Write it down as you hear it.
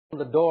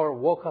The door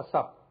woke us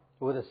up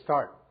with a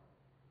start.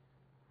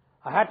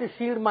 I had to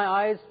shield my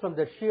eyes from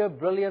the sheer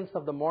brilliance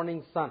of the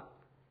morning sun.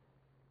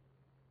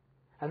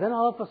 And then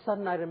all of a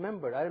sudden I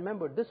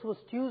remembered this was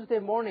Tuesday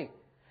morning.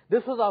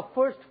 This was our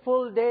first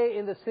full day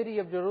in the city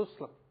of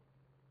Jerusalem.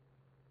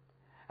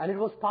 And it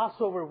was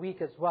Passover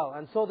week as well.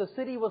 And so the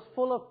city was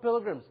full of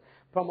pilgrims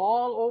from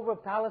all over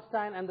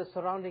Palestine and the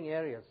surrounding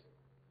areas.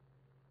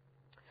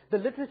 The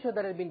literature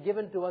that had been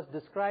given to us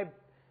described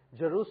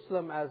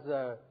Jerusalem as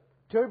a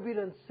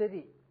turbulent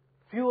city,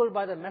 fueled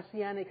by the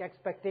messianic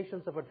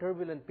expectations of a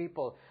turbulent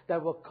people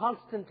that were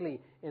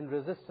constantly in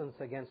resistance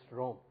against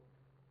Rome,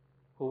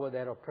 who were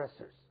their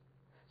oppressors.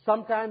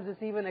 Sometimes this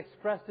even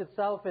expressed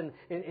itself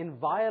in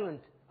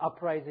violent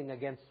uprising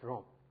against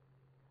Rome.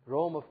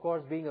 Rome, of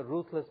course, being a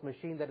ruthless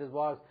machine that it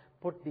was,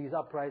 put these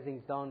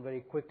uprisings down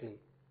very quickly,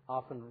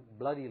 often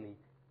bloodily,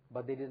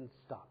 but they didn't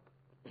stop.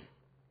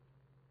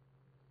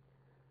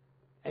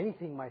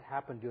 Anything might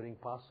happen during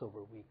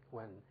Passover week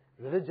when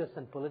religious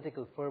and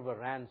political fervor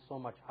ran so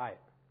much higher.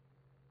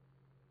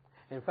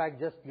 In fact,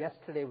 just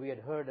yesterday we had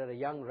heard that a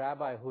young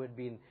rabbi who had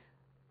been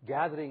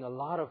gathering a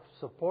lot of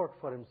support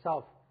for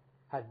himself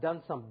had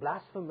done some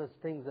blasphemous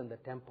things in the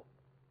temple.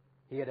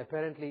 He had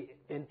apparently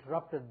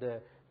interrupted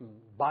the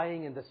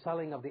buying and the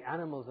selling of the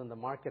animals in the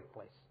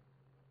marketplace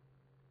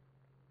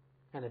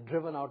and had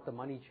driven out the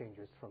money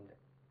changers from there.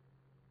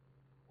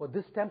 Well,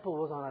 this temple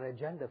was on our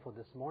agenda for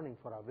this morning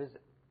for our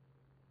visit.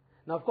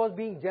 Now, of course,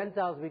 being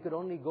Gentiles, we could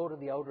only go to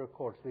the outer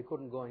courts. We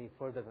couldn't go any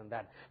further than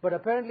that. But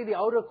apparently the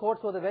outer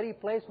courts were the very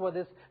place where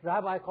this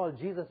rabbi called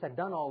Jesus had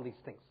done all these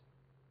things.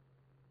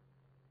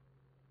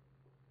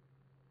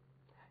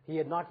 He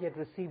had not yet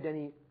received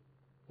any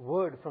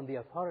word from the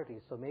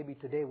authorities, so maybe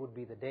today would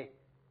be the day.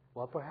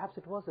 Well, perhaps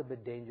it was a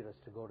bit dangerous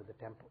to go to the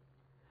temple.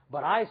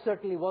 But I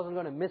certainly wasn't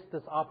going to miss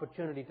this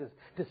opportunity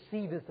to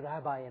see this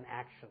rabbi in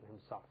action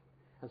himself.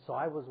 And so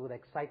I was with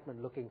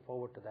excitement looking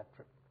forward to that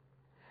trip.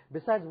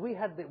 Besides, we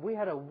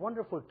had a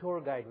wonderful tour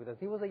guide with us.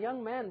 He was a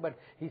young man, but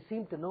he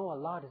seemed to know a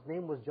lot. His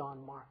name was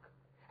John Mark.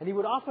 And he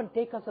would often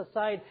take us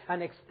aside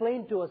and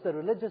explain to us the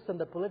religious and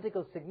the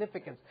political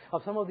significance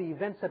of some of the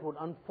events that would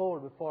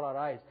unfold before our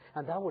eyes.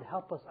 And that would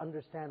help us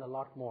understand a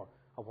lot more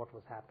of what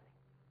was happening.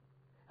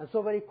 And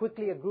so very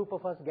quickly a group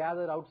of us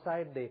gathered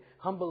outside the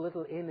humble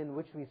little inn in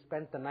which we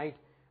spent the night,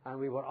 and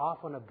we were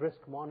off on a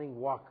brisk morning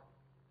walk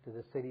to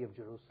the city of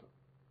Jerusalem.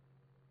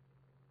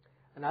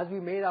 And as we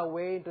made our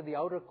way into the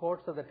outer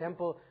courts of the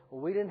temple,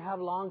 we didn't have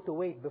long to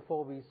wait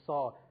before we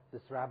saw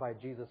this Rabbi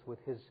Jesus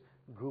with his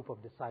group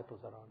of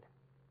disciples around him.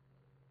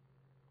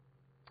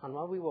 And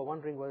while we were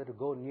wondering whether to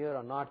go near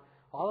or not,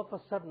 all of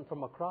a sudden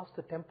from across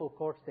the temple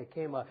courts there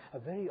came a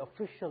very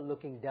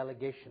official-looking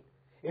delegation.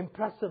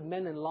 Impressive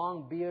men in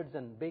long beards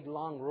and big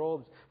long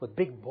robes with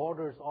big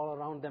borders all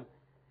around them.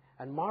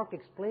 And Mark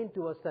explained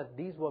to us that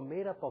these were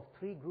made up of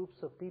three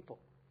groups of people.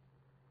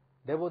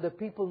 There were the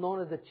people known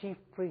as the chief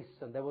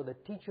priests, and there were the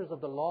teachers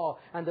of the law,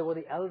 and there were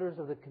the elders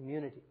of the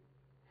community.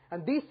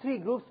 And these three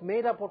groups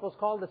made up what was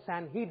called the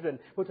Sanhedrin,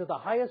 which was the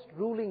highest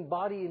ruling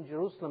body in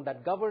Jerusalem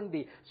that governed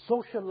the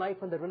social life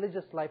and the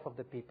religious life of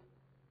the people.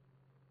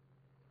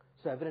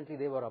 So evidently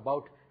they were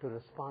about to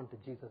respond to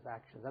Jesus'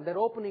 actions. And their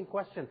opening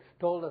question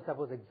told us that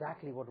was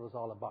exactly what it was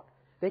all about.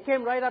 They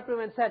came right up to him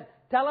and said,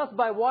 "Tell us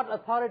by what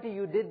authority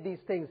you did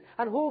these things,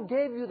 and who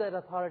gave you that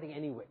authority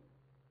anyway?"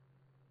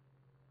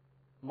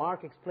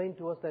 Mark explained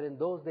to us that in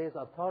those days,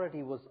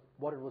 authority was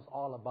what it was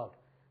all about.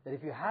 That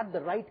if you had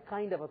the right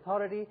kind of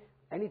authority,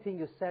 anything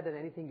you said and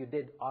anything you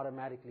did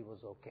automatically was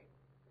okay.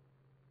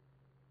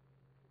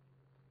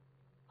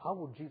 How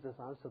would Jesus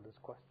answer this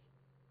question?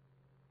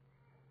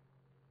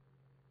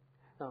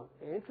 Now,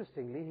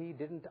 interestingly, he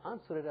didn't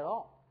answer it at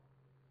all.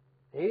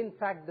 He, in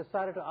fact,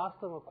 decided to ask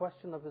them a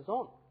question of his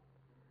own.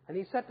 And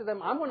he said to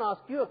them, "I'm going to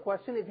ask you a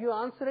question. If you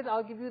answer it,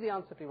 I'll give you the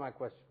answer to my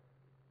question."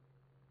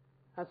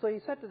 And so he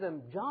said to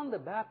them, "John the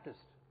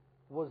Baptist,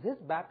 was his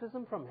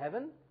baptism from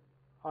heaven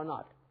or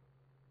not?"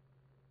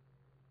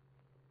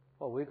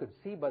 Well, we could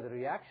see by the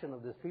reaction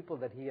of these people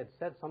that he had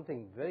said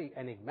something very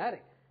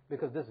enigmatic,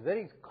 because this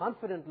very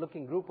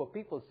confident-looking group of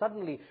people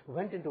suddenly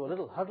went into a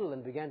little huddle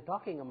and began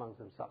talking amongst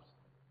themselves.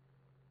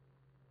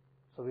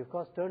 So we, of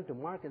course, turned to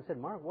Mark and said,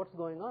 "Mark, what's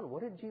going on?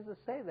 What did Jesus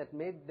say that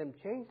made them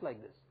change like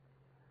this?"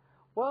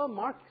 Well,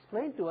 Mark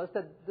explained to us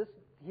that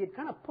he had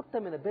kind of put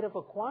them in a bit of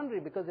a quandary,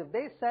 because if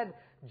they said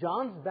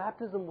John's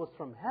baptism was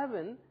from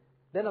heaven,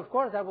 then of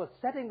course that was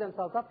setting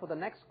themselves up for the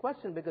next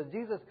question, because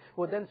Jesus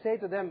would then say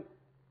to them,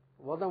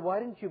 "Well, then why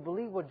didn't you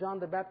believe what John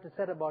the Baptist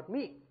said about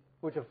me?"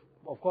 Which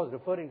of course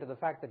referring to the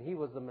fact that he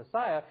was the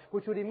Messiah,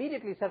 which would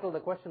immediately settle the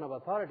question of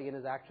authority in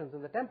his actions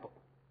in the temple.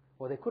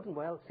 Well, they couldn't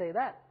well say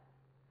that.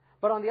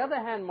 But on the other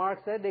hand,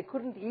 Mark said they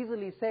couldn't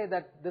easily say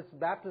that this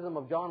baptism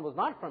of John was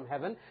not from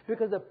heaven,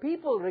 because the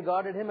people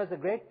regarded him as a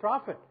great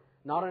prophet.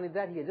 Not only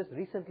that, he had just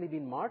recently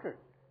been martyred.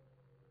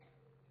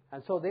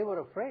 And so they were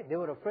afraid. They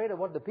were afraid of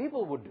what the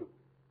people would do.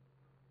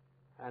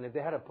 And if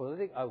they had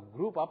a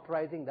group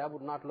uprising, that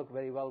would not look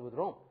very well with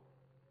Rome.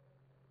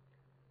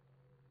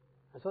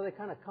 And so they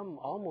kind of come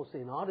almost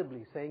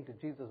inaudibly saying to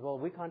Jesus, "Well,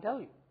 we can't tell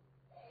you.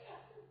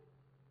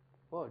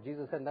 Well,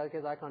 Jesus said, in that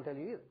case, I can't tell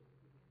you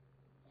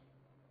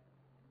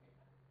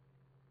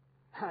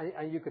either.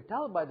 And you could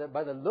tell by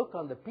the look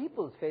on the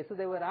people's faces,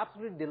 they were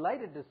absolutely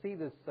delighted to see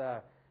this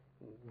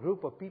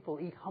group of people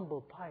eat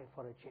humble pie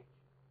for a change.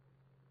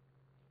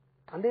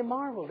 And they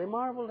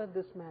marveled at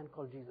this man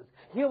called Jesus.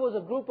 Here was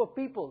a group of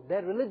people,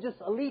 their religious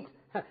elite,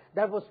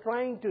 that was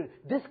trying to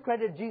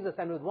discredit Jesus,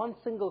 and with one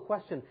single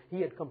question,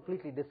 he had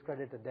completely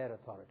discredited their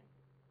authority.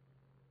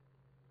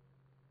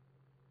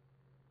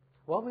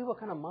 Well, we were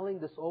kind of mulling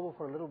this over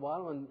for a little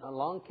while when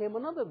along came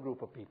another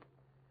group of people.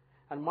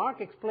 And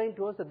Mark explained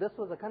to us that this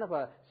was a kind of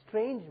a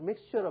strange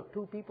mixture of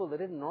two people that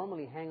didn't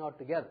normally hang out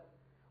together.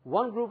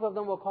 One group of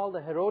them were called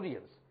the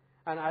Herodians.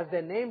 And as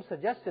their name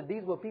suggested,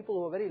 these were people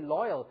who were very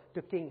loyal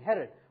to King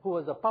Herod, who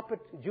was a puppet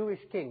Jewish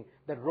king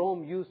that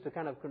Rome used to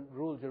kind of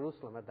rule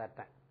Jerusalem at that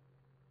time.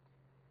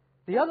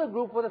 The other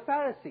group were the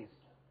Pharisees.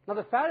 Now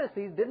the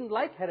Pharisees didn't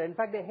like Herod. In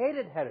fact, they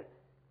hated Herod,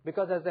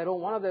 because as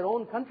one of their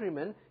own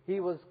countrymen, he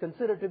was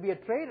considered to be a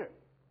traitor,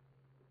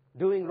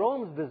 doing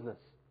Rome's business.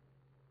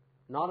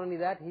 Not only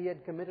that, he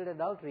had committed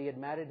adultery. He had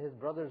married his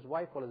brother's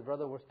wife while his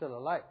brother was still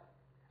alive.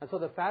 And so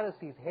the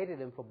Pharisees hated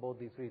him for both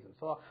these reasons.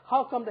 So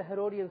how come the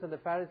Herodians and the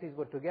Pharisees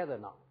were together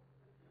now?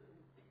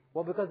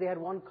 Well, because they had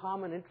one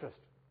common interest.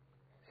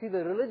 See,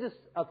 the religious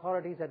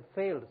authorities had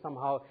failed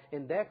somehow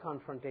in their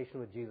confrontation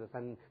with Jesus,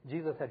 and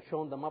Jesus had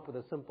shown them up with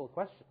a simple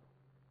question.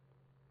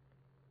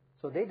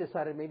 So they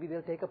decided maybe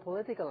they'll take a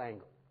political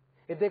angle.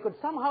 If they could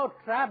somehow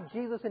trap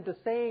Jesus into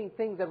saying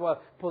things that were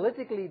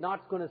politically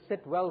not going to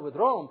sit well with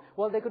Rome,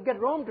 well, they could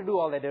get Rome to do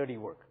all their dirty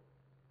work.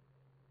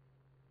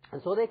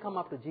 And so they come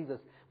up to Jesus.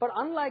 But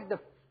unlike the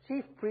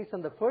chief priests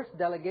and the first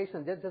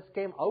delegation that just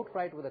came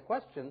outright with a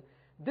question,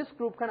 this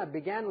group kind of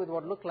began with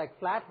what looked like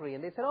flattery.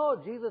 And they said,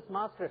 "Oh, Jesus,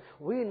 Master,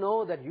 we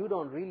know that you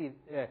don't really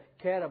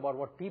care about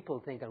what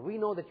people think. And we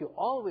know that you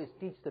always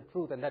teach the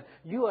truth and that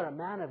you are a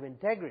man of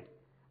integrity."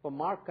 Well,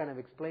 Mark kind of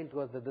explained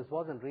to us that this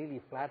wasn't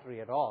really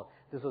flattery at all.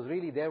 This was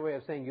really their way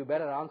of saying, you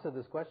better answer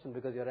this question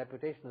because your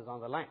reputation is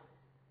on the line.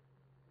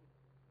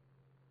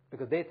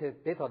 Because they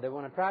thought they were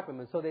going to trap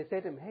him. And so they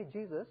said to him, "Hey,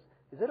 Jesus,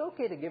 is it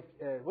okay to give,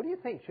 what do you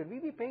think? Should we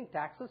be paying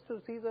taxes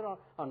to Caesar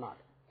or not?"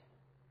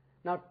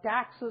 Now,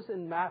 taxes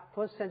in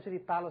first century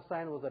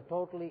Palestine was a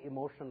totally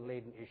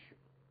emotion-laden issue.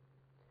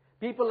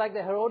 People like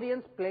the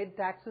Herodians paid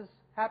taxes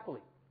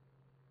happily.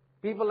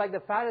 People like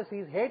the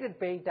Pharisees hated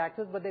paying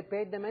taxes, but they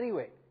paid them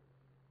anyway.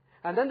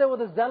 And then there were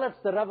the Zealots,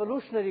 the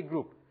revolutionary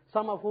group,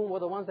 some of whom were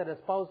the ones that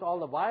espoused all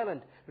the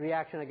violent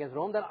reaction against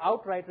Rome, that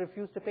outright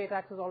refused to pay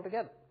taxes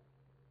altogether.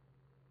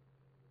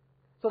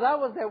 So that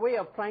was their way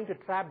of trying to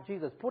trap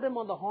Jesus, put him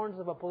on the horns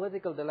of a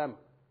political dilemma.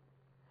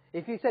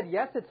 If he said,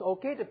 yes, it's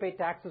okay to pay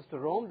taxes to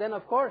Rome, then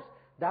of course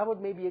that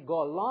would maybe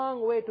go a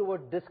long way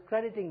toward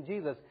discrediting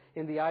Jesus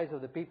in the eyes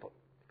of the people,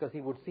 because he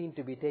would seem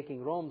to be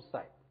taking Rome's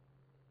side.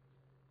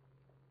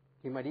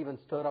 He might even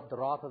stir up the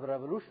wrath of the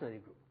revolutionary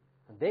group,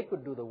 and they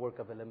could do the work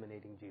of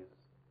eliminating Jesus.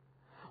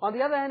 On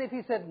the other hand, if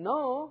he said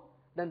no,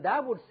 then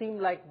that would seem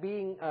like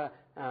being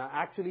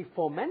actually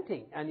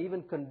fomenting and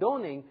even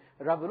condoning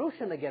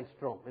revolution against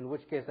Rome, in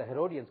which case the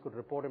Herodians could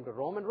report him to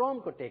Rome and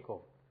Rome could take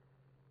over.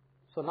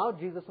 So now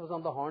Jesus was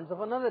on the horns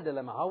of another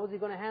dilemma. How was he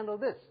going to handle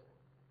this?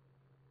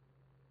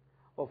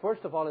 Well,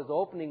 first of all, his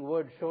opening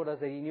words showed us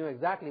that he knew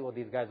exactly what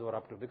these guys were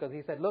up to, because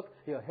he said, "Look,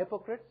 you're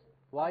hypocrites.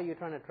 Why are you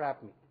trying to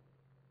trap me?"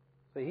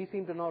 So he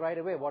seemed to know right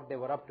away what they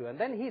were up to. And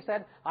then he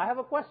said, "I have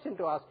a question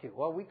to ask you."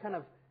 Well, we've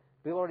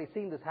already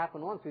seen this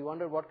happen once. We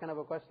wondered what kind of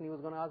a question he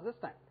was going to ask this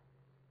time.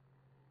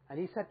 And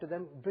he said to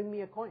them, "Bring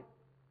me a coin."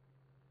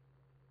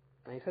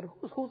 And he said,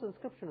 whose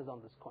inscription is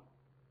on this coin?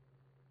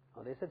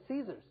 Well, they said,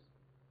 "Caesar's."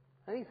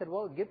 And he said,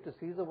 "Well, give to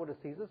Caesar what is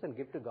Caesar's and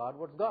give to God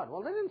what's God."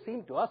 Well, that didn't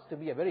seem to us to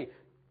be a very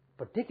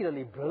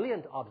particularly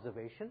brilliant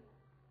observation.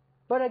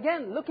 But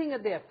again, looking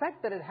at the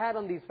effect that it had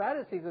on these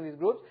Pharisees and these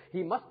groups,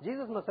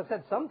 Jesus must have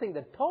said something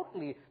that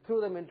totally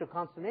threw them into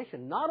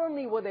consternation. Not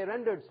only were they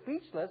rendered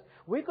speechless,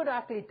 we could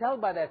actually tell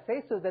by their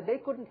faces that they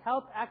couldn't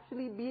help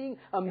actually being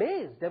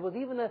amazed. There was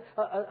even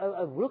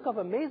a look of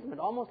amazement,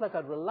 almost like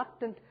a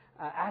reluctant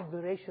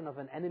admiration of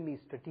an enemy's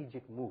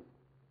strategic move.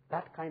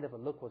 That kind of a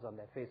look was on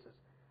their faces.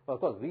 Well,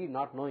 of course, we,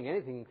 not knowing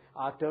anything,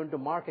 turned to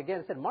Mark again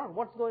and said, "Mark,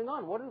 what's going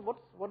on?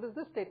 What is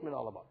this statement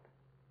all about?"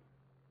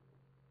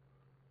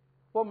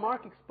 Well,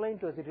 Mark explained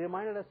to us, it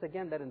reminded us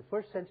again that in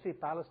first century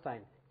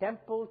Palestine,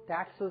 temple,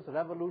 taxes,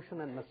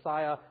 revolution, and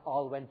Messiah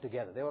all went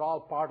together. They were all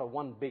part of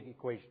one big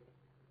equation.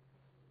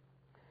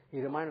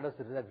 He reminded us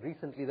that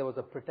recently there was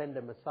a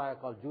pretender Messiah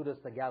called Judas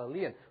the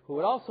Galilean, who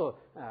had also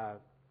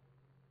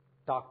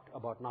talked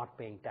about not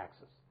paying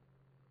taxes.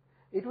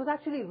 It was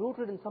actually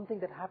rooted in something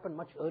that happened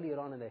much earlier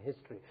on in their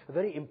history, a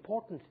very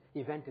important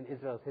event in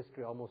Israel's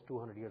history almost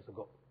 200 years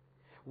ago.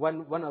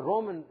 When a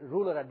Roman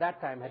ruler at that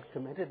time had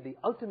committed the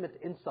ultimate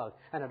insult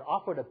and had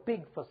offered a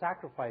pig for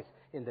sacrifice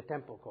in the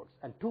temple courts.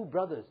 And two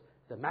brothers,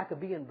 the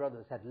Maccabean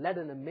brothers, had led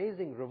an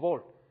amazing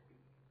revolt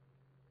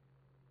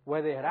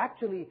where they had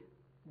actually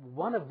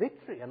won a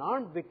victory, an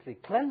armed victory,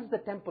 cleansed the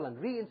temple and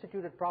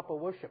reinstituted proper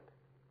worship.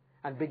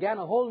 and began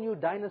a whole new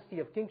dynasty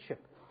of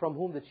kingship from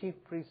whom the chief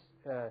priests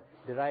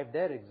derived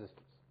their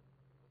existence.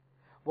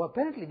 Well,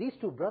 apparently these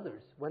two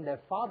brothers, when their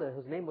father,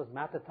 whose name was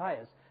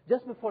Mattathias,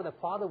 just before the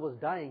father was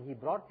dying, he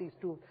brought these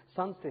two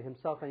sons to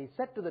himself, and he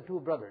said to the two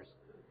brothers,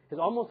 his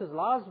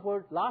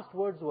last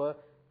words were,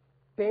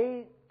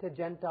 pay the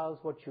Gentiles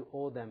what you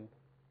owe them,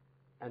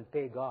 and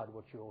pay God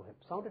what you owe Him.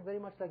 Sounded very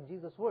much like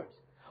Jesus' words.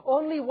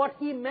 Only what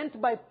He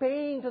meant by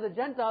paying to the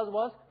Gentiles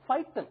was,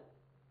 fight them.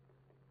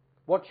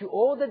 What you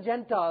owe the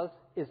Gentiles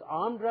is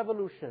armed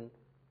revolution,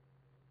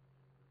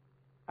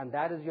 and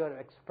that is your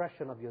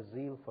expression of your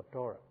zeal for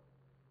Torah.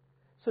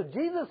 So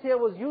Jesus here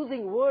was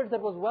using words that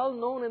was well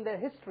known in their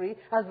history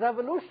as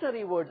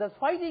revolutionary words, as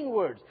fighting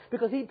words,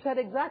 because he said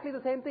exactly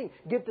the same thing.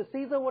 Give to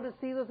Caesar what is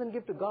Caesar's and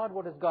give to God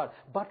what is God,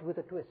 but with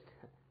a twist.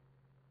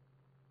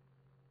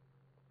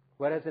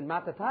 Whereas in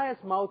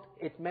Mattathias' mouth,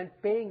 it meant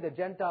paying the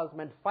Gentiles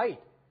meant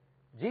fight.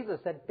 Jesus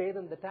said pay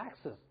them the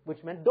taxes,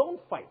 which meant don't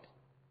fight.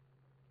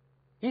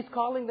 He's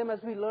calling them, as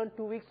we learned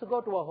 2 weeks ago,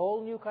 to a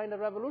whole new kind of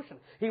revolution.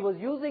 He was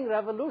using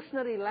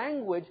revolutionary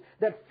language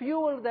that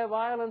fueled their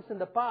violence in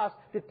the past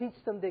to teach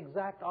them the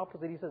exact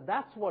opposite. He says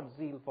that's what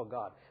zeal for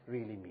God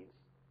really means.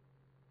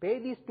 Pay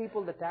these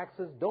people the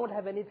taxes, don't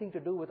have anything to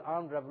do with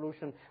armed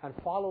revolution, and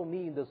follow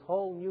me in this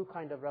whole new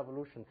kind of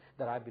revolution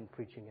that I've been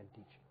preaching and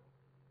teaching.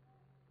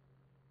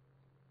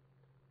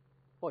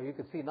 Well, you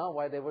can see now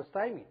why they were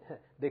stymied.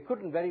 They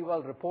couldn't very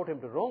well report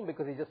him to Rome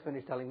because he just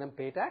finished telling them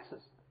pay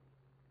taxes.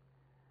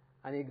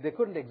 And they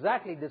couldn't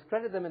exactly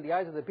discredit them in the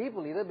eyes of the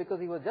people either, because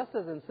he was just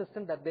as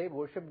insistent that they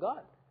worship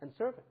God and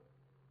serve Him.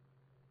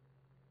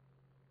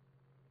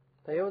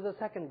 So here was a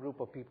second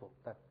group of people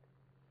that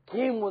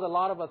came with a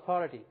lot of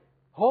authority,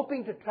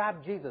 hoping to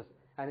trap Jesus,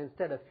 and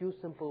instead a few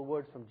simple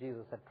words from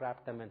Jesus had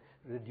trapped them and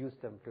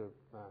reduced them to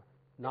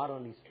not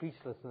only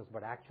speechlessness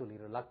but actually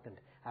reluctant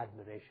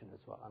admiration as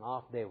well. And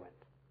off they went.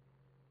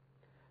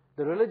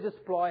 The religious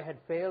ploy had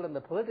failed and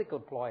the political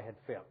ploy had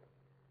failed.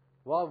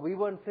 Well, we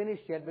weren't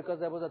finished yet,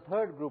 because there was a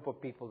third group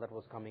of people that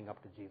was coming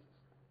up to Jesus.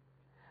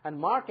 And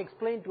Mark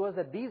explained to us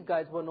that these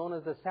guys were known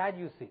as the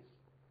Sadducees.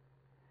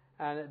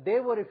 And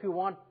they were, if you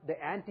want,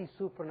 the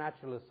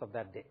anti-supernaturalists of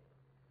that day.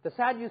 The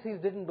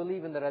Sadducees didn't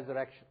believe in the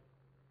resurrection.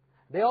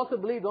 They also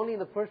believed only in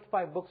the first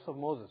 5 books of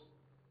Moses.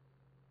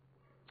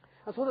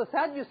 And so the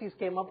Sadducees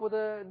came up with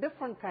a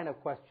different kind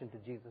of question to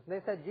Jesus.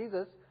 They said,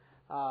 Jesus,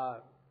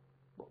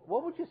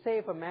 what would you say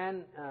if a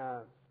man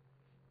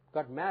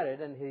got married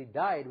and he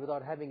died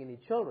without having any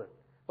children?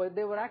 But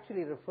they were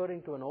actually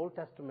referring to an Old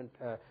Testament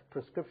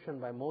prescription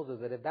by Moses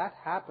that if that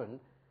happened,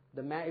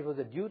 it was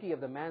a duty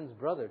of the man's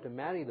brother to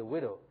marry the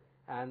widow,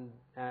 and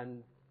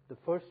the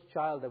first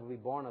child that would be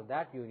born of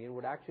that union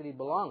would actually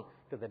belong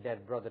to the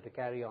dead brother to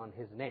carry on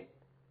his name.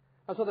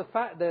 And so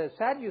the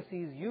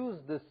Sadducees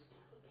used this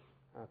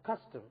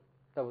custom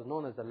that was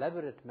known as the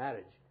Levirate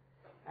marriage,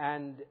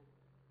 and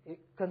it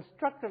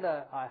constructed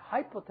a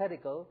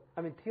hypothetical,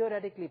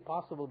 theoretically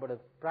possible, but a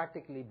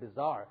practically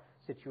bizarre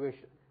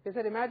situation. They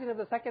said, imagine if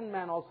the second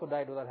man also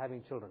died without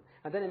having children.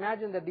 And then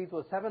imagine that these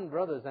were 7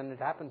 brothers and it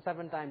happened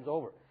 7 times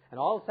over. And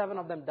all 7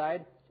 of them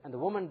died, and the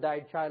woman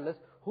died childless.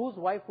 Whose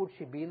wife would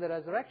she be in the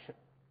resurrection?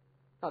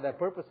 Now, their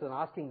purpose in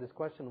asking this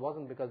question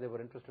wasn't because they were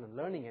interested in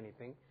learning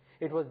anything.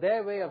 It was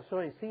their way of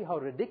showing, see how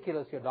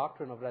ridiculous your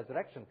doctrine of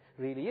resurrection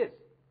really is.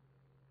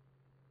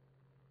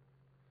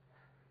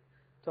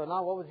 So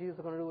now what was Jesus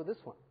going to do with this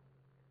one?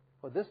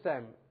 Well, this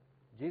time,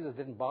 Jesus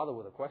didn't bother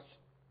with a question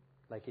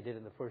like He did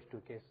in the first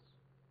 2 cases.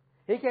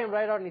 He came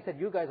right out and He said,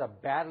 you guys are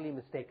badly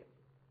mistaken.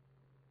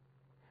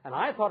 And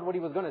I thought what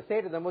He was going to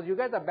say to them was, you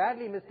guys are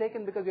badly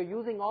mistaken because you're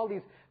using all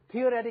these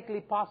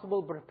theoretically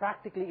possible but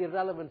practically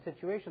irrelevant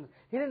situations.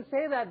 He didn't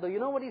say that though. You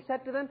know what He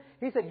said to them?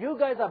 He said, you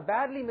guys are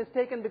badly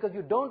mistaken because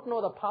you don't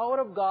know the power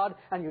of God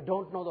and you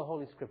don't know the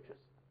Holy Scriptures.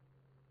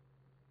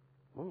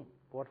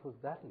 What does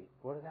that mean?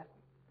 What does that mean?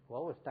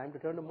 Well, it's time to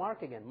turn to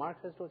Mark again. Mark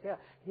says to us,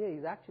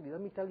 he's actually,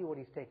 let me tell you what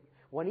he's taking.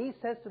 When he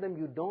says to them,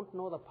 you don't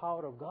know the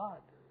power of God,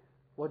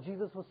 what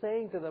Jesus was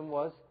saying to them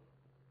was,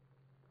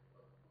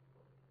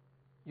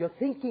 your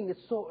thinking is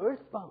so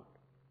earthbound.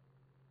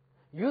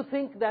 You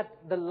think that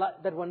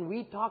that when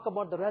we talk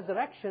about the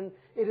resurrection,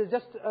 it is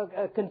just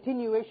a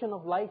continuation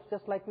of life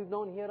just like we've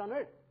known here on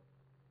earth.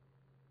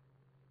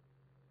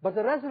 But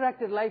the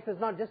resurrected life is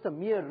not just a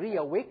mere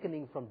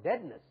reawakening from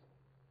deadness.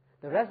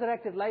 The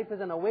resurrected life is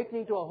an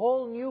awakening to a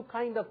whole new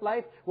kind of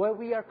life where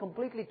we are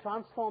completely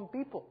transformed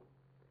people.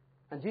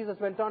 And Jesus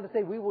went on to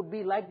say we would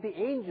be like the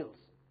angels.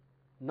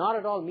 Not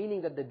at all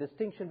meaning that the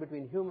distinction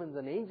between humans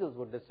and angels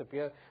would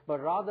disappear, but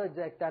rather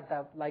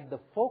like the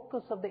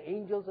focus of the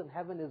angels in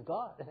heaven is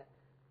God.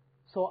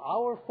 So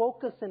our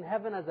focus in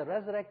heaven as a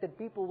resurrected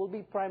people will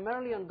be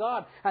primarily on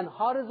God, and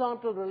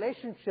horizontal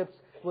relationships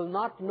will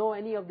not know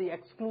any of the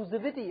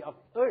exclusivity of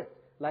earth,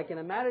 like in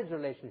a marriage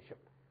relationship,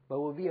 but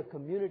will be a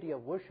community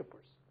of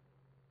worshipers.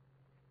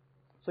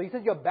 So He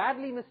says, you're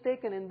badly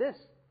mistaken in this,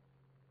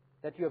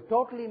 that you have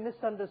totally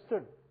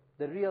misunderstood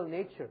the real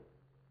nature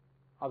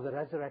of the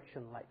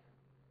resurrection life.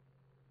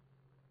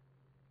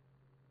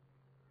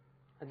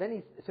 And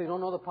then so you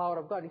don't know the power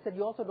of God. He said,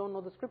 you also don't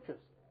know the Scriptures.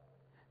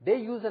 They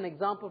use an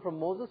example from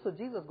Moses, so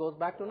Jesus goes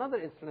back to another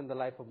incident in the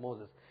life of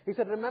Moses. He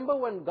said, remember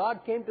when God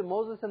came to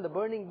Moses in the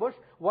burning bush?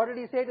 What did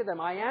He say to them?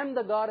 I am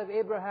the God of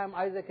Abraham,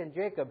 Isaac, and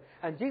Jacob.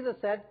 And Jesus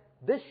said,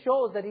 this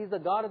shows that He's the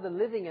God of the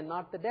living and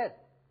not the dead.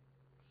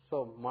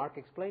 So Mark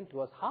explained to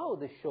us how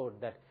this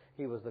showed that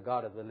He was the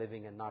God of the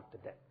living and not the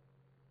dead.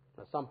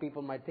 Now, some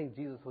people might think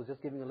Jesus was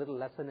just giving a little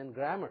lesson in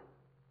grammar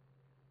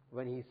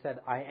when He said,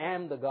 I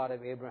am the God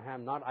of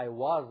Abraham, not I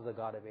was the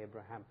God of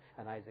Abraham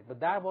and Isaac. But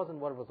that wasn't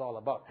what it was all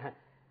about.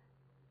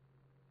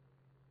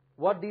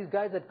 What these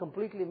guys had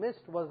completely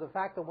missed was the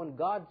fact that when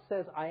God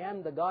says, I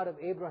am the God of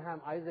Abraham,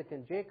 Isaac,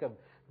 and Jacob,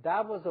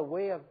 that was a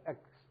way of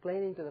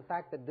explaining to the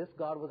fact that this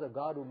God was a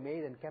God who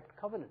made and kept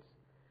covenants.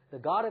 The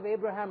God of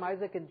Abraham,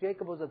 Isaac, and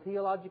Jacob was a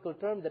theological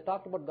term that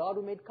talked about God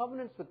who made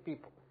covenants with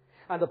people.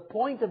 And the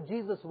point of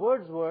Jesus'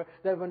 words were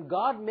that when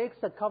God makes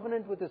a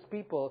covenant with His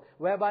people,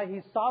 whereby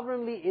He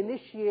sovereignly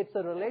initiates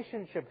a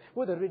relationship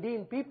with a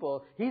redeemed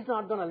people, He's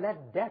not going to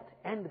let death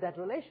end that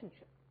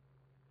relationship.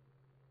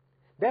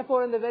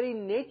 Therefore, in the very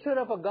nature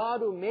of a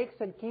God who makes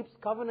and keeps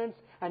covenants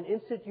and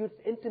institutes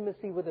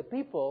intimacy with the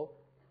people,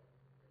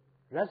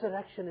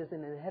 resurrection is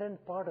an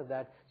inherent part of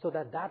that, so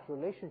that that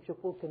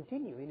relationship will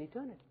continue in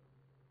eternity.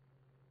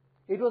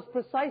 It was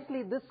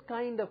precisely this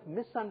kind of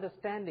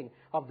misunderstanding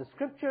of the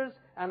Scriptures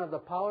and of the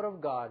power of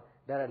God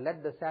that had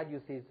led the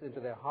Sadducees into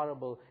their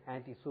horrible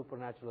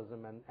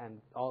anti-supernaturalism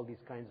and all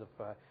these kinds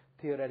of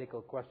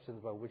theoretical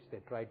questions by which they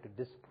tried to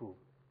disprove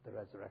the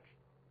resurrection.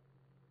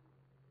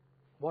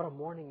 What a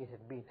morning it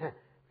had been.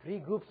 3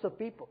 groups of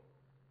people.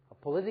 A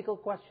political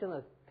question,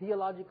 a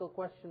theological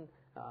question,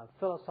 a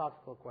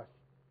philosophical question.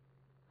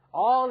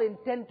 All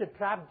intent to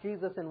trap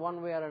Jesus in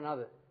one way or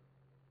another.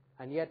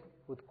 And yet,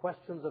 with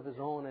questions of his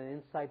own and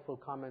insightful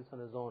comments on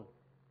his own,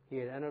 he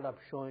had ended up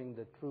showing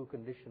the true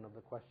condition of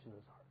the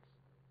questioner's hearts.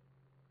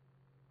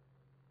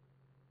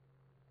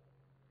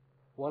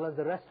 Well, as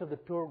the rest of the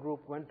tour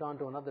group went on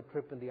to another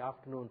trip in the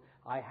afternoon,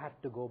 I had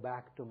to go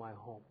back to my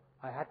home.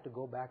 I had to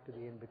go back to the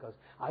inn because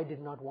I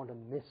did not want to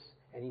miss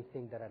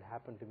anything that had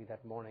happened to me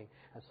that morning.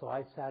 And so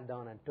I sat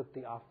down and took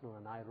the afternoon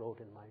and I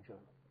wrote in my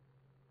journal.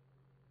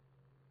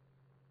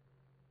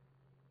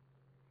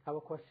 I have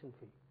a question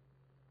for you.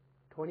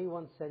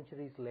 21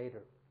 centuries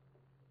later,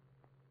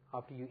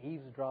 after you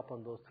eavesdrop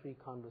on those 3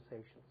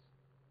 conversations,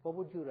 what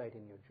would you write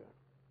in your journal?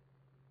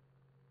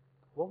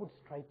 What would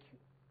strike you?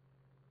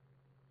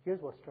 Here's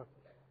what struck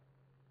me.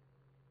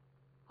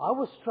 I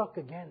was struck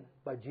again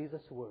by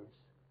Jesus' words.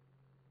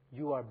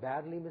 You are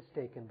badly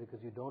mistaken because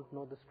you don't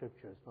know the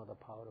Scriptures nor the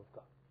power of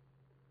God.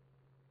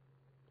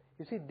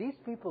 You see, these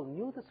people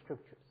knew the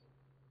Scriptures.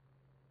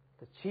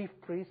 The chief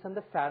priests and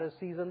the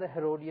Pharisees and the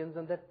Herodians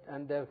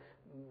and the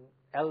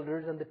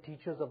elders and the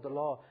teachers of the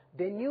law.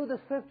 They knew the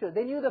Scriptures.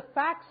 They knew the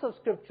facts of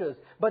Scriptures.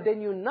 But they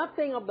knew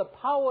nothing of the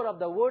power of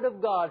the Word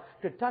of God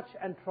to touch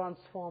and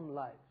transform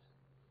lives.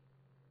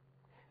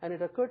 And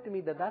it occurred to me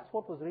that that's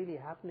what was really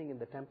happening in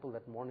the temple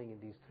that morning in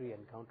these 3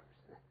 encounters.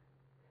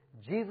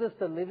 Jesus,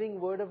 the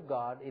living Word of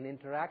God, in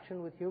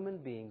interaction with human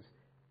beings,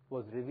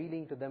 was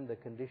revealing to them the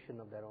condition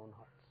of their own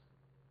hearts.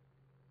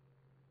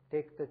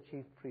 Take the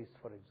chief priests,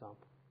 for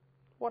example.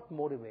 What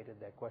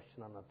motivated their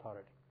question on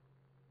authority?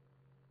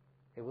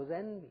 It was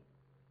envy.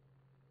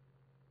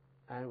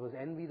 And it was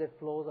envy that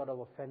flows out of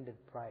offended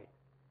pride.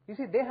 You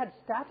see, they had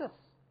status.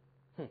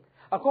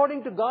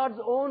 According to God's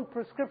own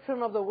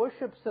prescription of the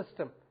worship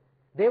system,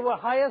 they were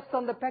highest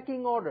on the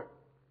pecking order.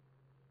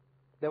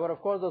 There were,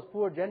 of course, those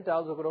poor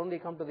Gentiles who could only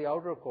come to the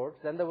outer courts.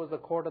 Then there was the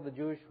court of the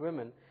Jewish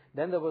women.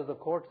 Then there was the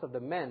courts of the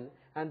men.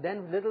 And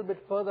then a little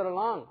bit further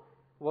along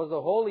was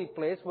the holy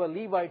place where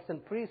Levites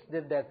and priests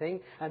did their thing.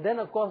 And then,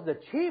 of course, the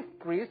chief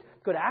priest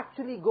could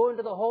actually go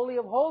into the Holy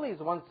of Holies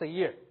once a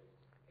year.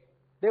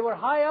 They were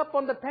high up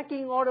on the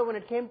pecking order when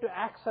it came to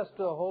access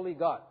to a holy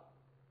God.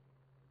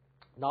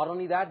 Not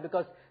only that,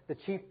 because the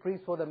chief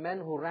priests were the men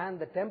who ran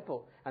the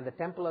temple. And the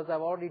temple, as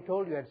I've already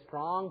told you, had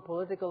strong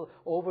political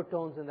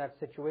overtones in that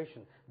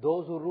situation.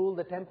 Those who ruled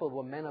the temple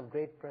were men of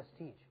great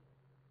prestige.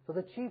 So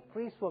the chief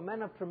priests were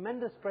men of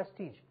tremendous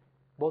prestige,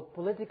 both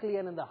politically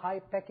and in the high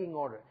pecking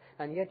order.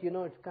 And yet,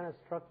 it kind of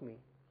struck me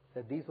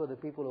that these were the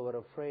people who were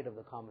afraid of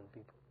the common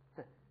people.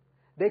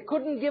 They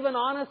couldn't give an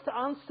honest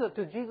answer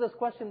to Jesus'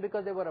 question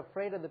because they were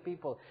afraid of the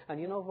people.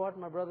 And you know what,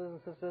 my brothers and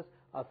sisters?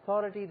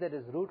 Authority that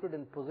is rooted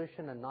in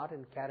position and not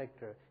in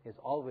character is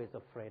always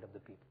afraid of the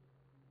people.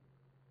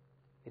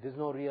 It is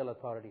no real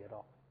authority at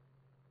all.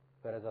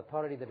 Whereas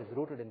authority that is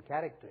rooted in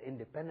character,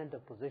 independent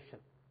of position,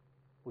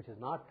 which is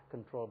not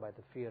controlled by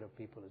the fear of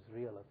people, is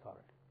real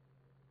authority.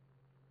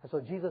 And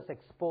so Jesus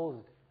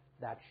exposed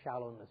that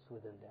shallowness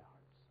within their hearts.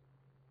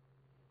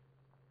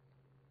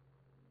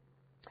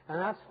 And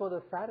as for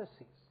the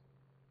Pharisees,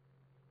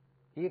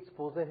 he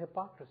exposed their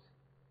hypocrisy.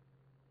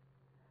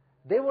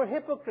 They were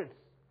hypocrites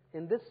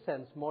in this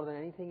sense more than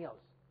anything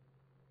else.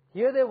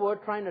 Here they were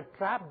trying to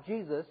trap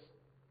Jesus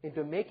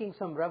into making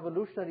some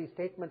revolutionary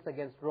statements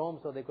against Rome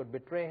so they could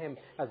betray him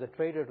as a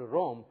traitor to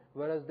Rome,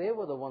 whereas they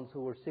were the ones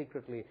who were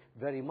secretly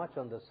very much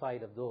on the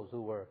side of those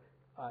who were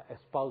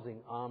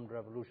espousing armed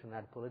revolution and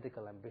had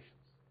political ambitions.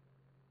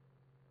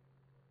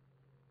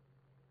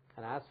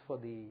 And as for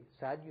the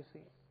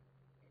Sadducees,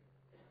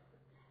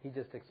 he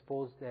just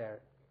exposed their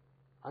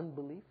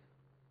unbelief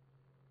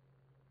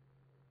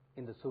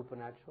in the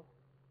supernatural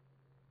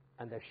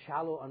and their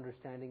shallow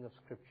understanding of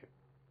Scripture,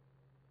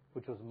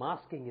 which was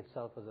masking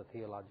itself as a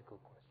theological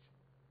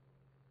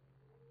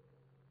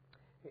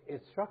question.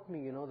 It struck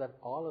me, that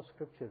all of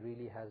Scripture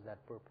really has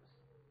that purpose.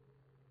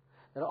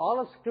 That all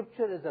of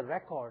Scripture is a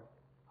record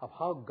of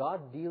how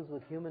God deals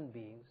with human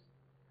beings,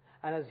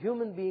 and as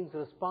human beings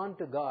respond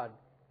to God,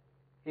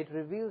 it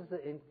reveals the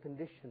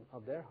condition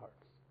of their hearts.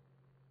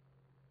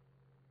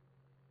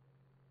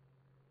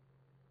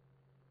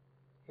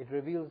 It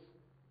reveals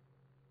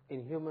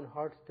in human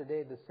hearts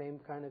today the same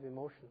kind of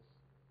emotions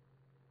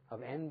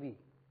of envy,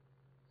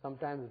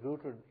 sometimes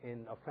rooted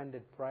in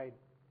offended pride,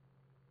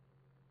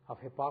 of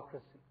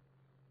hypocrisy,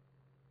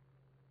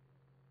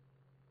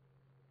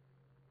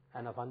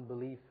 and of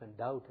unbelief and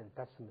doubt and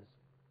pessimism,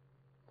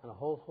 and a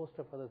whole host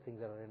of other things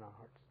that are in our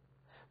hearts.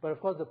 But of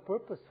course, the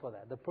purpose for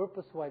that, the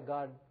purpose why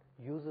God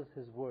uses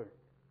His Word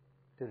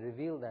to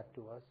reveal that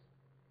to us,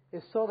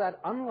 is so that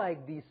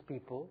unlike these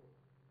people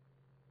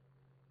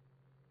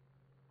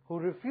who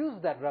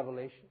refused that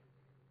revelation,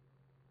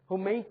 who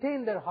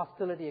maintained their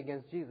hostility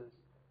against Jesus,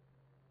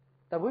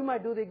 that we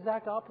might do the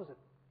exact opposite.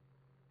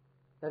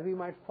 That we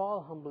might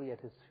fall humbly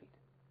at His feet.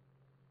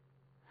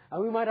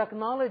 And we might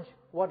acknowledge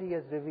what He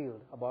has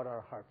revealed about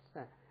our hearts.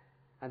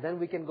 And then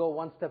we can go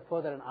one step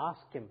further and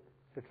ask Him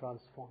to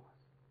transform us.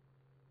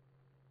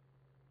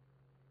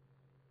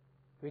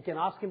 We can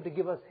ask Him to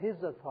give us His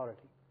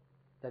authority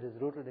that is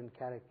rooted in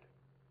character,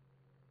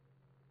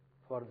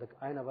 for the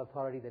kind of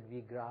authority that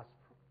we grasp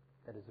from,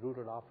 that is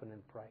rooted often in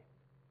pride.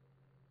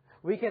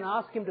 We can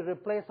ask Him to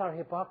replace our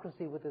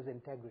hypocrisy with His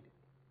integrity.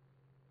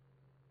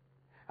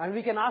 And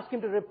we can ask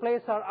Him to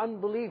replace our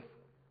unbelief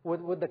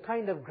with the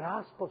kind of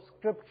grasp of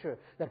Scripture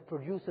that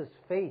produces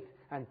faith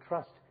and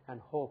trust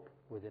and hope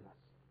within us.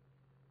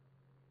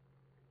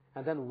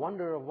 And then,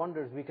 wonder of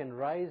wonders, we can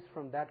rise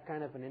from that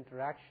kind of an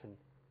interaction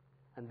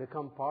and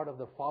become part of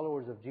the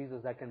followers of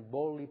Jesus that can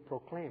boldly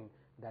proclaim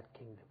that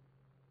kingdom.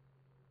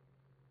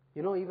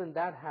 Even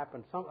that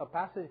happened. A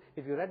passage,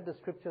 if you read the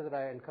Scripture that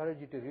I encourage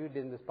you to read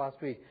in this past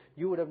week,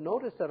 you would have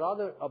noticed a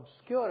rather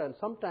obscure and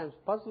sometimes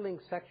puzzling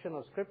section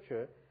of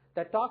Scripture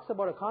that talks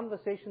about a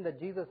conversation that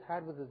Jesus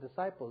had with His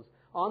disciples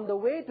on the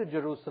way to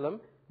Jerusalem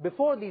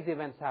before these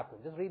events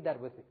happened. Just read that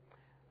with me.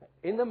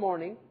 In the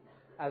morning,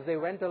 as they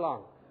went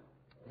along,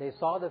 they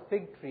saw the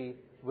fig tree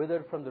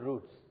withered from the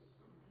roots.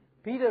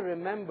 Peter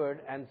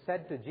remembered and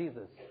said to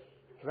Jesus,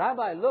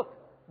 "Rabbi, look,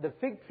 the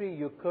fig tree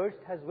you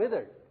cursed has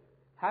withered.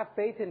 Have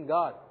faith in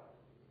God."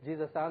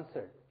 Jesus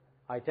answered,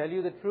 "I tell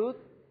you the truth,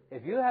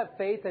 if you have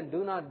faith and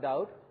do not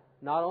doubt,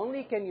 not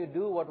only can you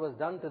do what was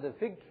done to the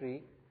fig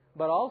tree,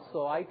 but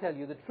also I tell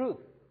you the truth.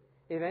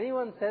 If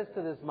anyone says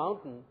to this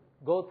mountain,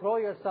 'Go throw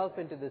yourself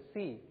into the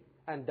sea,'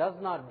 and does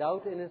not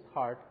doubt in his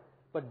heart,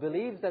 but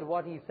believes that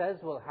what he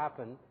says will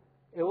happen,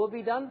 it will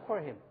be done for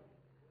him.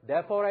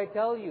 Therefore I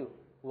tell you,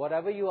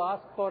 whatever you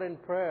ask for in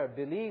prayer,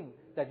 believe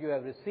that you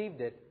have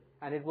received it,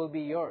 and it will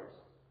be yours.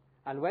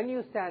 And when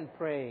you stand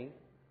praying,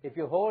 if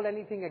you hold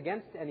anything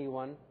against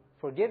anyone,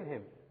 forgive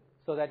him,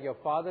 so that your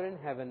Father in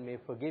heaven may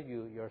forgive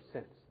you your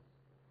sins."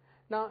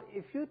 Now,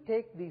 if you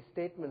take these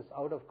statements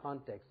out of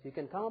context, you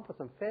can come up with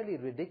some fairly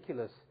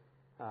ridiculous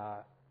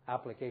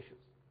applications.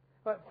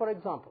 But for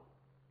example,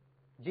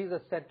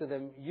 Jesus said to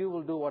them, "You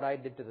will do what I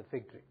did to the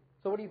fig tree."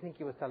 So what do you think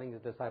He was telling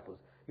His disciples?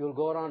 You will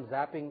go around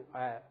zapping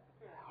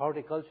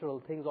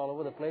horticultural things all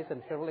over the place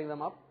and shriveling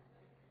them up?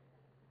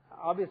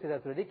 Obviously,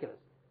 that's ridiculous.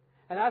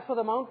 And as for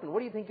the mountain, what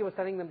do you think He was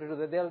telling them to do?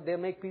 That they'll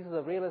make pieces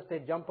of real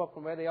estate jump up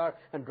from where they are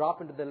and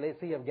drop into the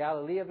Sea of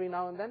Galilee every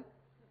now and then?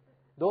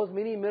 Those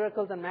mini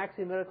miracles and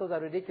maxi miracles are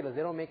ridiculous.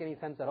 They don't make any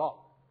sense at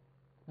all.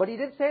 But He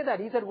did say that.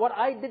 He said, "What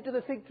I did to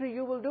the fig tree,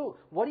 you will do."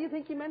 What do you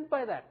think He meant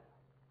by that?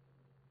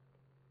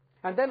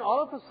 And then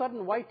all of a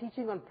sudden, why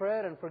teaching on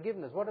prayer and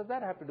forgiveness? What does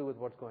that have to do with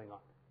what's going on?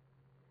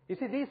 You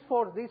see, these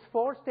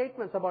four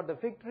statements about the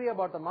fig tree,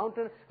 about the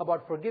mountain,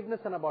 about forgiveness,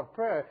 and about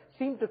prayer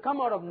seem to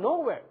come out of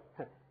nowhere.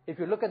 If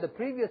you look at the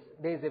previous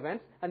day's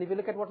events, and if you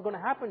look at what's going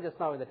to happen just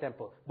now in the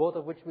temple, both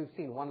of which we've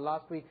seen, one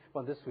last week,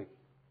 one this week.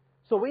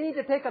 So we need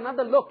to take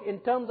another look in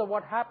terms of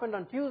what happened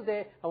on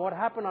Tuesday and what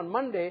happened on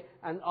Monday,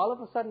 and all of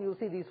a sudden you'll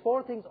see these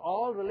four things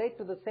all relate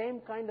to the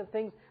same kind of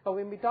things that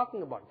we'll be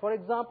talking about. For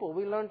example,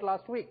 we learned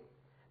last week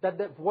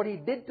that what He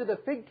did to the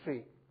fig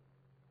tree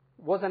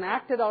was an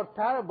acted out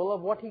parable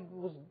of what He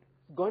was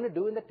going to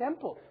do in the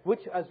temple,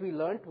 which, as we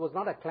learned, was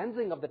not a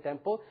cleansing of the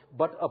temple,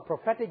 but a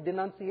prophetic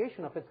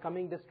denunciation of its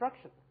coming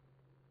destruction.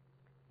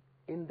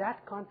 In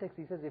that context,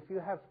 He says,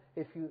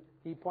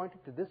 He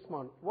pointed to this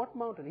mountain. What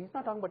mountain? He's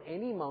not talking about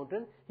any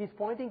mountain. He's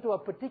pointing to a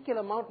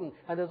particular mountain.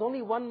 And there's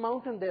only one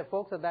mountain there,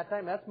 folks, at that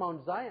time. That's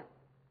Mount Zion.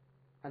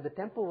 And the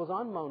temple was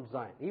on Mount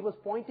Zion. He was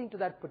pointing to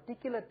that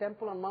particular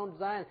temple on Mount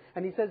Zion.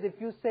 And he says, if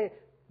you say,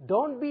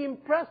 don't be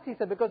impressed, he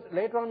said, because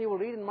later on you will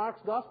read in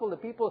Mark's Gospel, the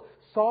people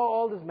saw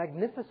all this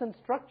magnificent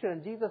structure.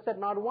 And Jesus said,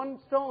 not one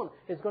stone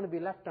is going to be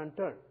left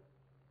unturned.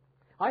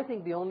 I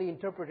think the only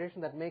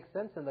interpretation that makes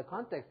sense in the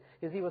context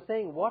is he was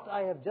saying, what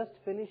I have just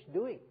finished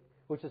doing,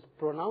 which is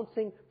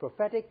pronouncing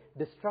prophetic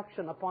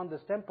destruction upon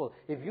this temple.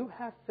 If you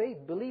have faith,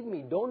 believe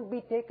me, don't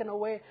be taken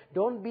away.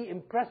 Don't be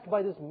impressed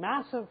by this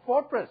massive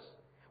fortress,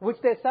 which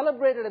they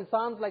celebrated in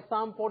Psalms like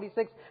Psalm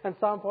 46 and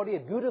Psalm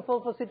 48.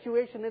 Beautiful for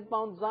situation in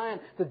Mount Zion,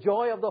 the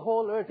joy of the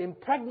whole earth,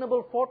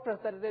 impregnable fortress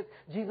that it is.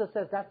 Jesus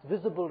says that's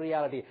visible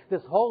reality.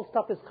 This whole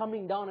stuff is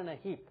coming down in a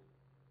heap.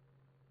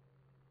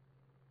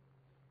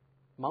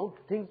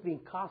 Things being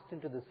cast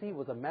into the sea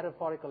was a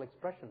metaphorical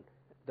expression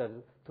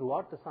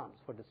throughout the Psalms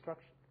for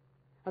destruction.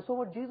 And so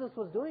what Jesus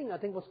was doing, I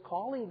think, was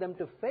calling them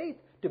to faith,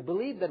 to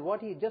believe that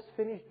what he just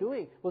finished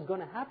doing was going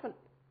to happen.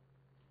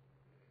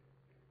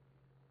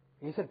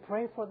 He said,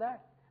 pray for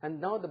that. And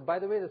now, by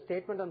the way, the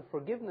statement on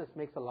forgiveness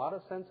makes a lot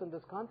of sense in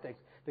this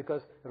context,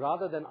 because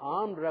rather than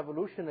armed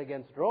revolution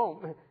against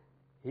Rome,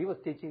 he was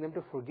teaching them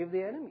to forgive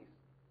the enemies,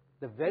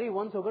 the very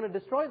ones who are going to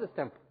destroy this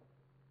temple.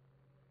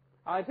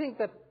 I think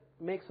that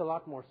makes a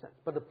lot more sense.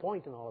 But the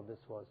point in all of this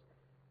was,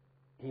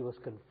 he was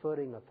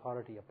conferring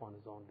authority upon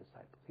his own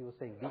disciples. He was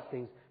saying, these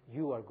things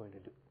you are going to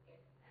do.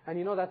 And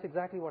you know, that's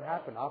exactly what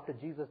happened. After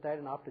Jesus died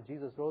and after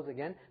Jesus rose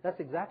again, that's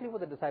exactly what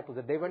the disciples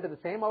did. They went to the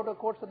same outer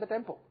courts of the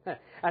temple.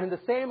 And in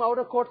the same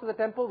outer courts of the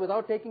temple,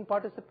 without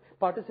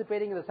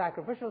participating in the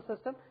sacrificial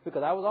system,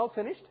 because that was all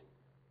finished,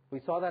 we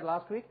saw that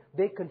last week,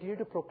 they continued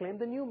to proclaim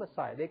the new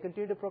Messiah. They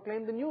continued to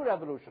proclaim the new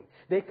revolution.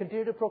 They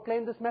continued to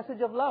proclaim this message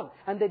of love.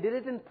 And they did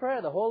it in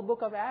prayer. The whole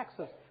book of Acts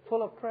is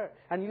full of prayer.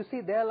 And you see,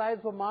 their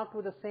lives were marked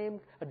with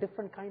a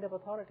different kind of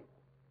authority.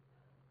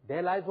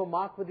 Their lives were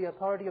marked with the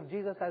authority of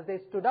Jesus as they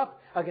stood up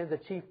against the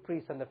chief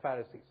priests and the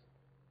Pharisees.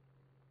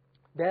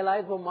 Their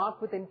lives were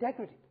marked with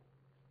integrity.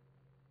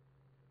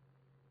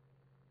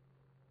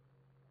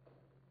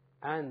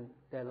 And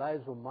their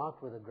lives were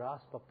marked with a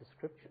grasp of the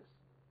Scriptures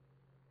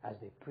as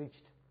they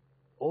preached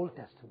Old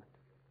Testament,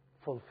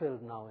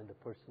 fulfilled now in the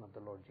person of the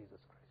Lord Jesus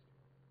Christ.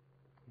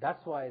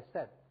 That's why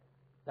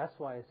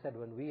I said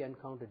when we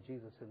encounter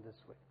Jesus in this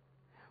way,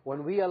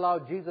 when we allow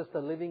Jesus, the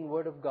living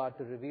Word of God,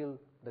 to reveal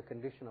the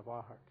condition of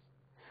our hearts,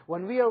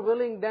 when we are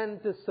willing then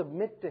to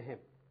submit to Him,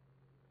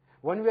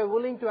 when we are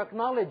willing to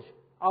acknowledge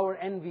our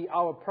envy,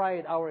 our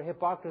pride, our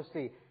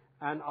hypocrisy,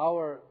 and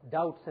our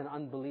doubts and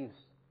unbeliefs,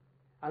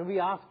 and we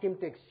ask Him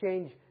to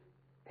exchange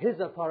His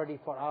authority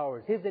for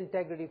ours, His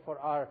integrity for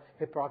our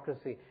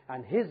hypocrisy,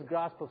 and His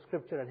grasp of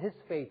Scripture and His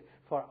faith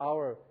for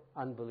our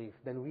unbelief,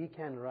 then we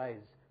can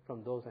rise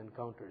from those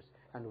encounters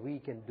and we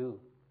can do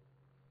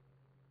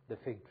the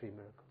fig tree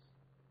miracles.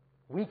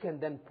 We can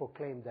then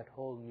proclaim that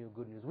whole new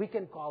good news. We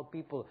can call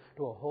people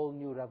to a whole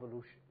new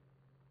revolution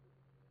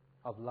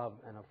of love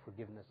and of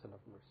forgiveness and of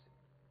mercy.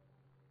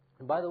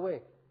 And by the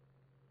way,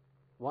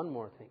 one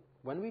more thing.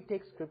 When we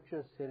take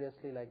Scripture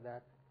seriously like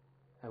that,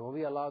 and when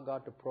we allow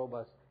God to probe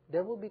us,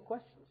 there will be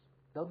questions.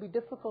 There will be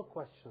difficult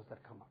questions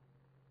that come up.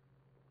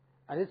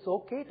 And it's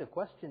okay to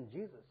question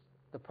Jesus.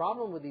 The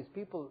problem with these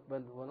people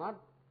were not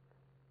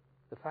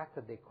the fact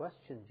that they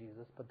questioned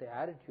Jesus, but the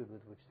attitude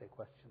with which they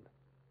questioned Him.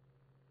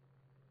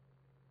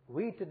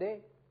 We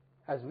today,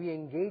 as we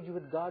engage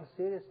with God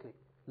seriously,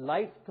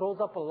 life throws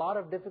up a lot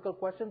of difficult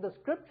questions. The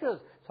Scriptures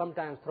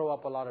sometimes throw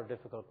up a lot of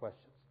difficult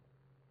questions.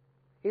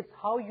 It's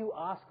how you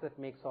ask that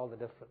makes all the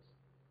difference.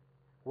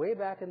 Way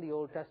back in the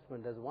Old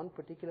Testament, there's one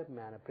particular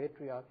man, a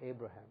patriarch,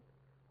 Abraham,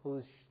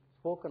 who's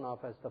spoken of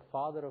as the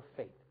father of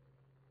faith.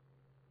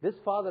 This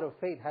father of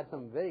faith had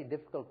some very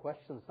difficult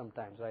questions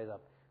sometimes rise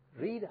up.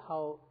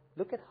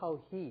 Look at how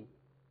he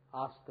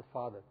asked the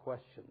Father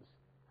questions,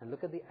 and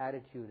look at the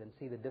attitude and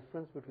see the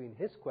difference between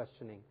his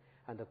questioning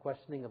and the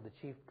questioning of the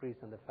chief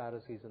priests and the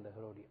Pharisees and the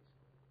Herodians.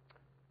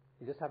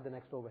 You just have the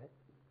next overhead.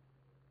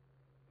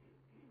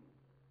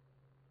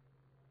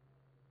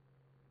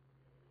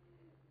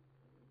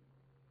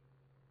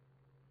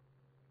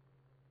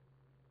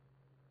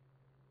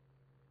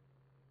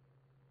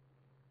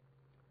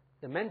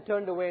 The men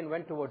turned away and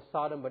went towards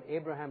Sodom, but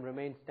Abraham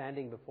remained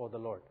standing before the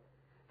Lord.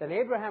 Then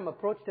Abraham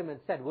approached him and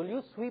said, "Will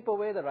you sweep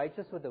away the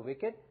righteous with the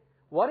wicked?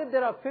 What if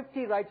there are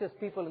 50 righteous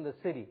people in the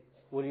city?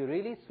 Will you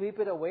really sweep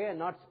it away and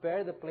not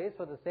spare the place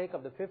for the sake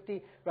of the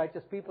 50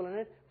 righteous people in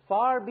it?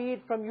 Far be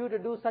it from you to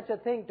do such a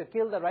thing, to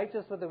kill the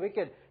righteous with the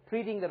wicked,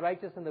 treating the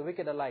righteous and the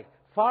wicked alike.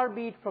 Far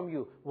be it from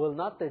you. Will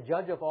not the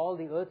judge of all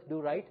the earth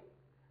do right?"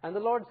 And the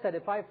Lord said,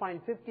 "If I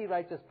find 50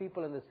 righteous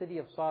people in the city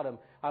of Sodom,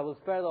 I will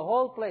spare the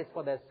whole place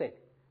for their sake."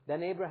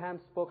 Then Abraham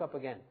spoke up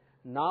again.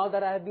 "Now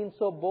that I have been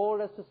so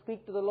bold as to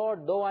speak to the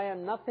Lord, though I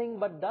am nothing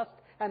but dust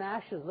and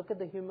ashes." Look at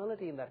the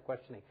humility in that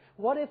questioning.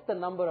 "What if the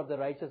number of the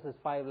righteous is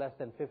 5 less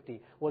than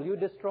 50? Will you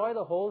destroy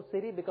the whole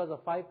city because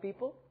of 5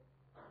 people?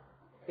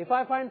 If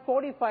I find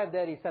 45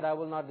 there," he said, "I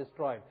will not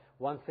destroy it."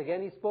 Once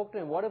again he spoke to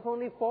him. "What if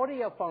only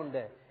 40 are found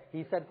there?"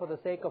 He said, "For the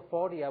sake of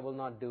 40, I will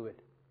not do it."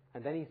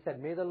 And then he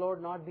said, may the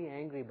Lord not be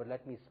angry, but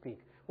let me speak.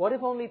 What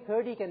if only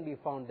 30 can be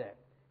found there?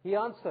 He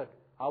answered,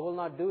 I will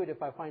not do it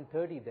if I find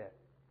 30 there.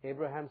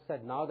 Abraham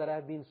said, now that I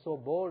have been so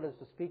bold as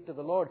to speak to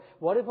the Lord,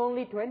 what if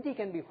only 20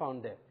 can be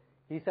found there?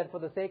 He said, for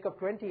the sake of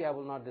 20, I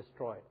will not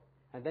destroy it.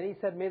 And then he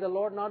said, may the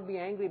Lord not be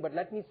angry, but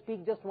let me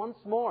speak just once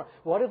more.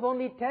 What if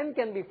only 10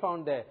 can be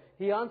found there?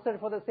 He answered,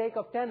 for the sake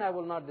of 10, I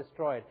will not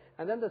destroy it.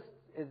 And then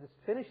it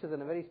finishes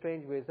in a very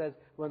strange way. It says,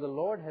 when the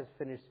Lord has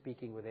finished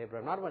speaking with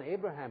Abraham, not when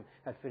Abraham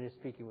had finished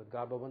speaking with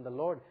God, but when the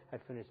Lord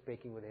had finished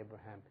speaking with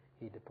Abraham,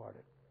 he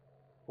departed.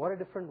 What a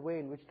different way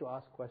in which to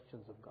ask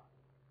questions of God.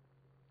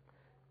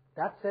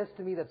 That says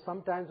to me that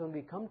sometimes when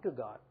we come to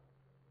God,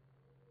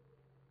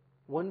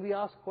 when we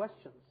ask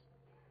questions,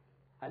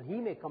 and He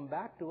may come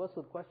back to us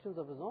with questions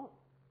of His own,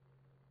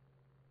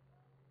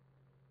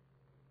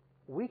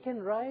 we can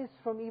rise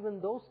from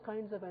even those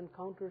kinds of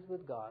encounters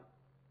with God,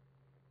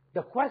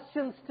 the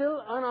questions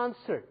still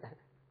unanswered,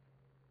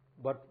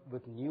 but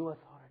with new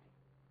authority,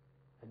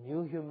 a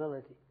new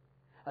humility,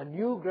 a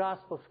new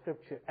grasp of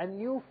Scripture, a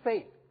new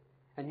faith.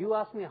 And you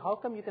ask me, how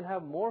come you can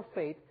have more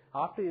faith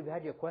after you've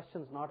had your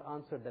questions not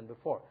answered than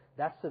before?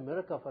 That's the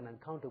miracle of an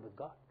encounter with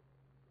God.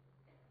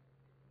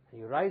 And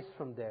you rise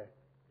from there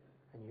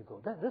and you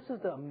go. This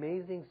is the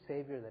amazing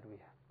Savior that we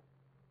have.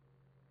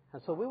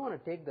 And so we want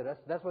to take the rest.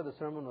 That's why the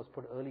sermon was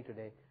put early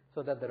today,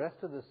 so that the rest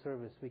of the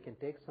service we can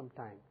take some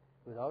time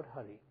without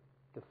hurry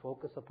to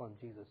focus upon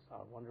Jesus,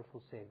 our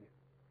wonderful Savior,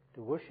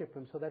 to worship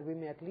Him so that we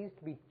may at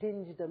least be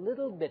tinged a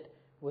little bit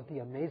with the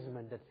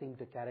amazement that seemed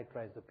to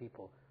characterize the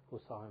people who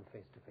saw Him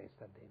face to face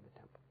that day in the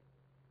temple.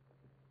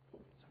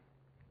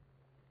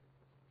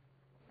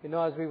 You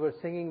know, as we were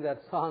singing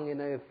that song, you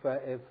know,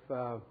 if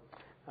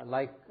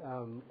like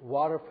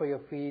water for your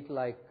feet,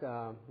 like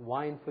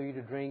wine for you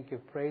to drink,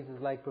 if praise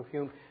is like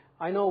perfume.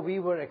 I know we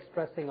were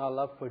expressing our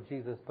love for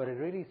Jesus, but it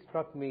really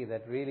struck me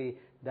that really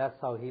that's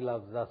how He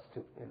loves us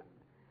too, you know,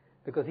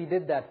 because He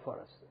did that for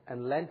us.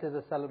 And Lent is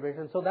a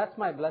celebration. So that's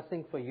my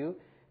blessing for you.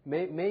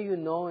 May you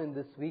know in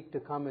this week to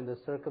come, in the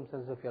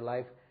circumstances of your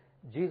life,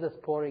 Jesus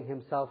pouring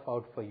Himself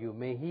out for you.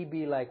 May He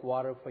be like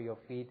water for your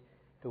feet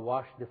to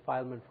wash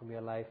defilement from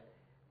your life.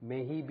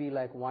 May He be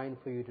like wine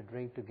for you to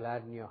drink to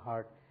gladden your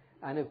heart.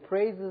 And if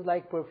praise is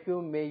like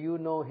perfume, may you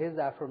know His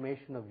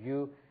affirmation of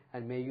you,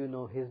 and may you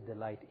know His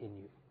delight in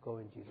you. Go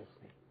in Jesus'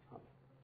 name.